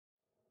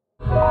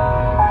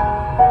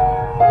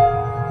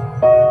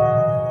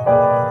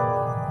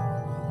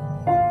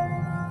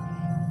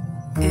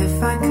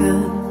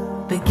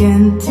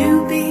begin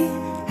to be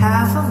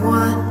half of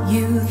what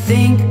you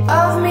think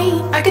of me.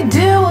 I could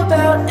do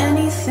about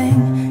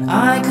anything.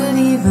 I could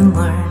even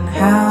learn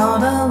how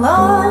to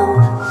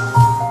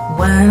love.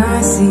 When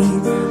I see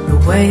the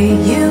way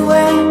you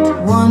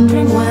act,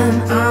 wondering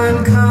when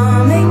I'm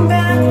coming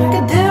back, I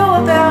could do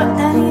about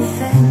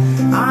anything.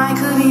 I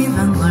could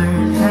even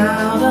learn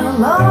how to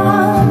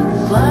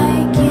love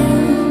like you.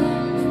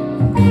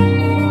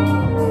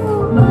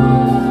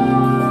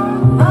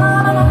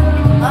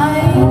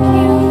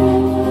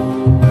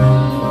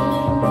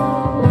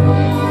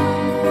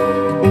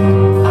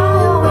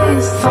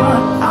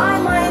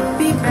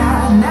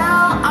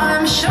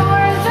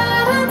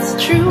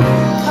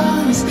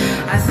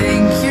 I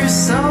think you're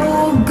so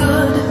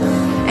good,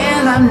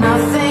 and I'm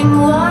nothing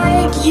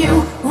like you.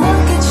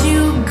 Look at you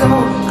go,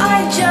 I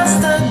just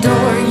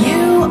adore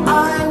you.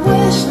 I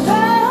wish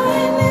that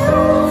I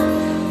knew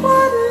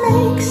what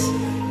makes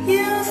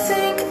you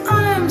think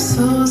I'm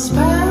so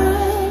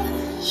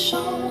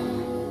special.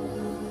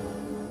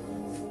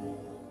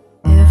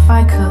 If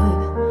I could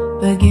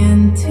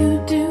begin to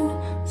do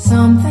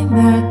something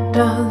that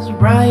does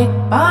right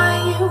by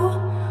you,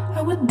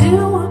 I would do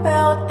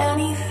about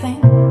anything.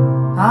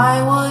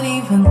 I would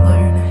even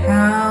learn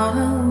how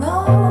to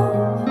love.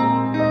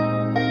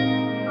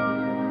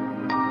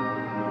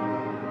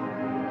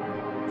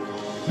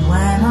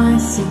 When I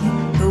see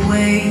the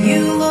way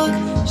you look,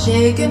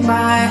 shaken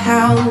by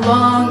how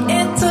long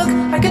it took,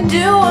 I could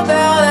do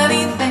about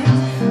anything.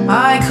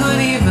 I could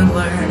even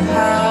learn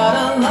how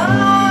to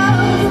love.